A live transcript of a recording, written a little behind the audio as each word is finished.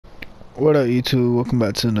What up, YouTube? Welcome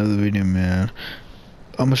back to another video, man.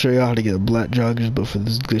 I'm gonna show y'all how to get a black joggers, but for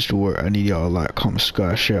this glitch to work, I need y'all to like, comment,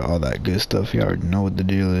 subscribe, share, all that good stuff. Y'all already know what the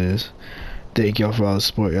deal is. Thank y'all for all the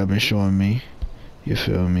support y'all been showing me. You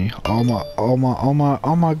feel me? All my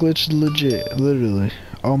glitches legit, literally.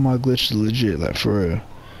 All my glitches legit, like for real.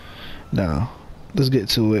 Now, let's get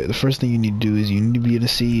to it. The first thing you need to do is you need to be in the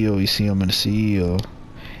CEO. You see, I'm in the CEO.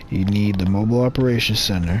 You need the mobile operations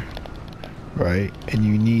center. Right, and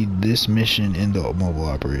you need this mission in the mobile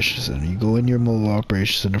operations center. You go in your mobile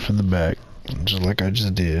operations center from the back, just like I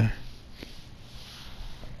just did.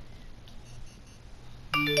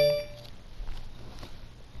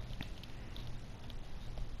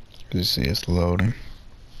 You see it's loading.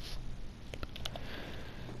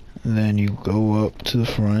 And then you go up to the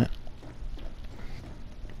front,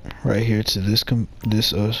 right here to this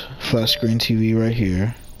flat screen TV right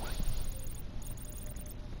here.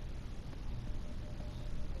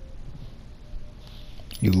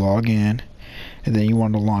 You log in, and then you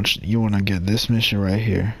want to launch. You want to get this mission right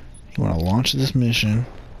here. You want to launch this mission.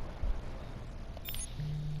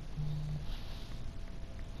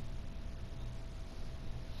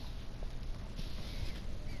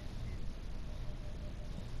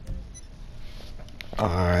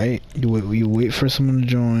 Alright, you wait for someone to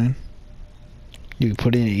join. You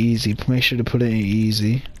put in easy. Make sure to put it in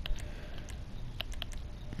easy.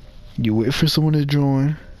 You wait for someone to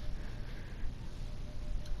join.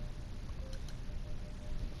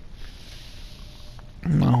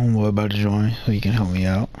 My homeboy about to join, so you can help me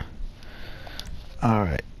out.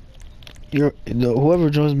 Alright. Whoever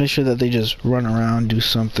joins, make sure that they just run around, do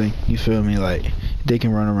something. You feel me? Like, they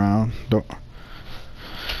can run around. Don't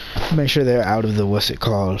make sure they're out of the, what's it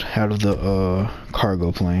called? Out of the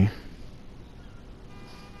cargo plane.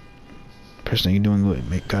 Person you're doing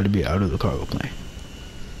good, gotta be out of the cargo plane.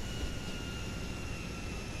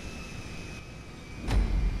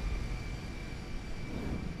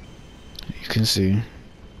 You can see.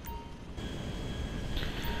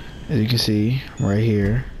 As you can see right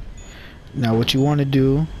here. Now what you want to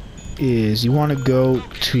do is you want to go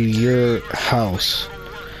to your house.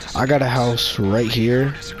 I got a house right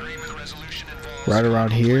here, right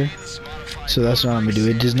around here, so that's what I'm gonna do.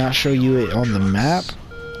 It does not show you it on the map.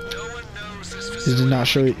 It does not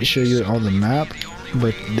show you it on the map,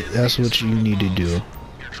 but that's what you need to do.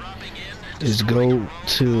 Is go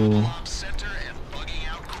to.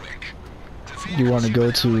 You want to go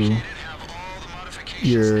to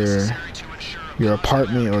your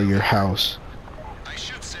apartment or your house.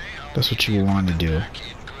 That's what you want to do.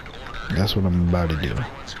 That's what I'm about to do.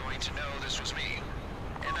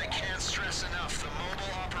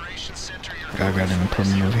 I got an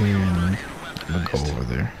apartment over here, and I'm gonna go over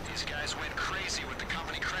there.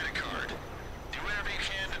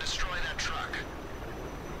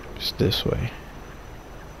 Just this way.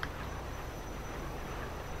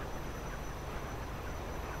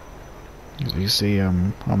 As you see,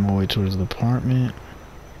 I'm on my way towards the apartment.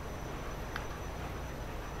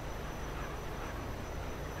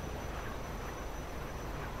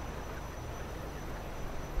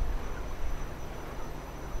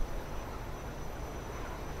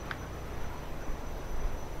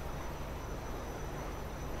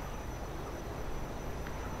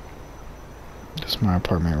 That's my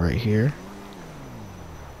apartment right here.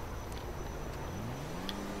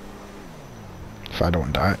 If I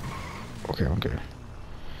don't die. Okay.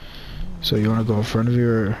 So you want to go in front of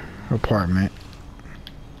your apartment.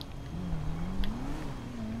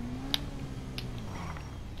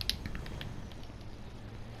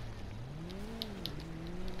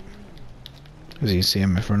 As you see,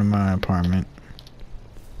 I'm in front of my apartment.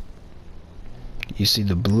 You see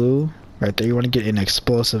the blue right there. You want to get an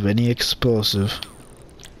explosive, any explosive.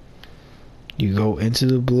 You go into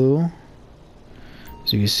the blue.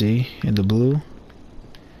 So you see in the blue.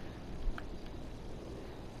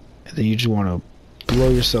 And then you just want to blow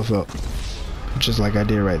yourself up, just like I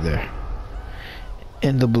did right there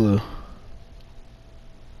in the blue.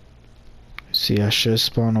 See, I should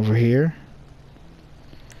spawn over here,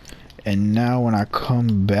 and now when I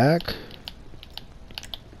come back,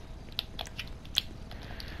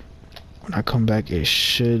 it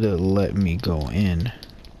should let me go in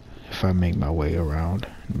if I make my way around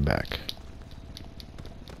and back.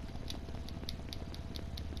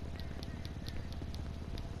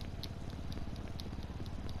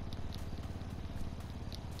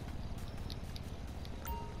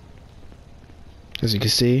 As you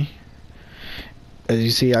see,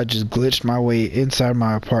 I just glitched my way inside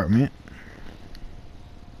my apartment.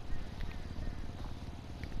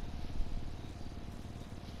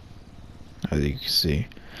 As you can see.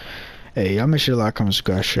 Hey, y'all make sure to like, comment,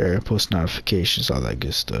 subscribe, share, post notifications, all that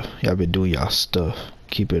good stuff. Y'all been doing y'all stuff.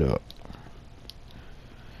 Keep it up.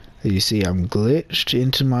 As you see, I'm glitched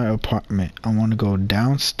into my apartment. I want to go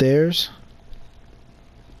downstairs.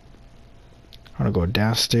 I want to go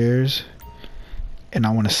downstairs. And I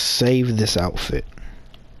want to save this outfit.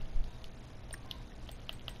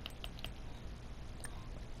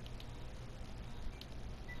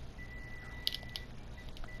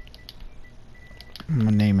 I'm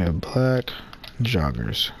gonna name it Black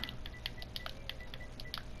Joggers.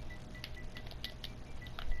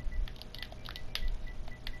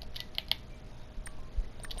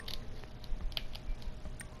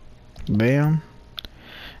 Bam.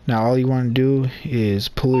 Now all you want to do is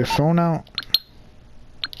pull your phone out,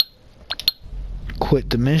 quit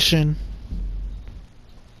the mission,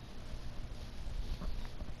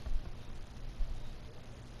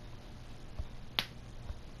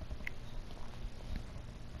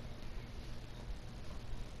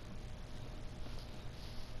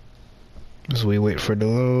 as we wait for the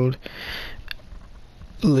load.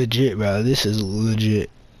 Legit, bro, this is legit.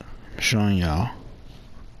 I'm showing y'all,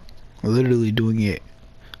 literally doing it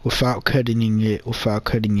without cutting it,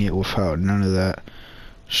 without none of that,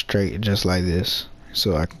 straight just like this.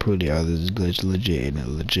 So I can prove y'all this is glitch legit and it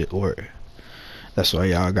legit work. That's why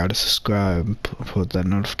y'all gotta subscribe, put that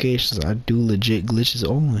notifications. I do legit glitches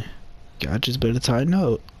only. Y'all just better tighten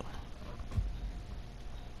up.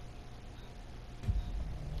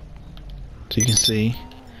 So you can see.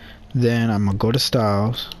 Then I'm gonna go to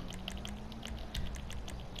styles.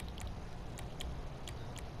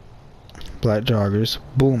 Black joggers.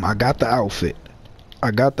 Boom, I got the outfit.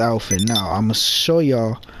 Now I'm gonna show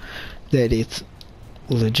y'all that it's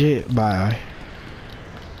legit by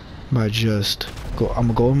just go. I'm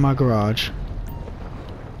gonna go in my garage.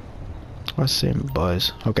 What's saying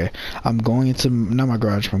buzz? Okay, I'm going into, not my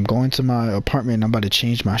garage, but I'm going to my apartment and I'm about to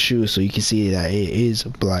change my shoes so you can see that it is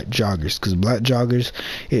black joggers. Because black joggers,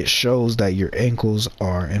 it shows that your ankles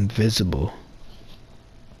are invisible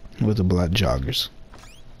with the black joggers.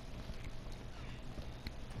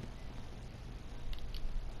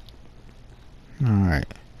 Alright,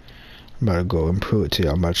 I'm about to go and prove it to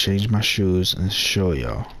y'all. I'm about to change my shoes and show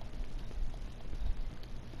y'all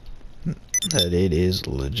that it is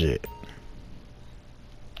legit.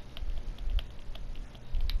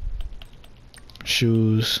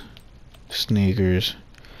 Shoes, sneakers.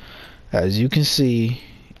 As you can see,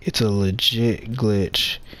 it's a legit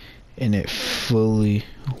glitch and it fully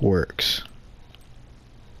works.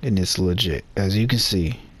 And it's legit, as you can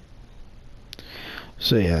see.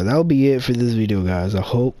 So yeah, that'll be it for this video, guys. I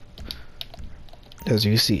hope, as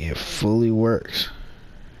you see, it fully works.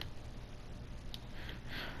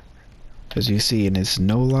 As you see, and it's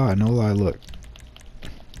no lie, look.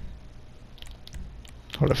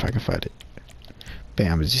 Hold if I can find it.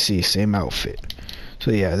 Bam, as you see, same outfit.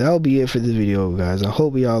 So yeah, that'll be it for this video, guys. I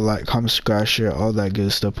hope y'all like, comment, subscribe, share, all that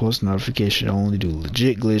good stuff. Post notification, I only do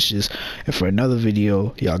legit glitches. And for another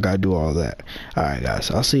video, y'all gotta do all that. Alright guys,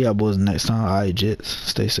 I'll see y'all boys next time. Alright, jits,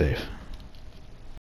 stay safe.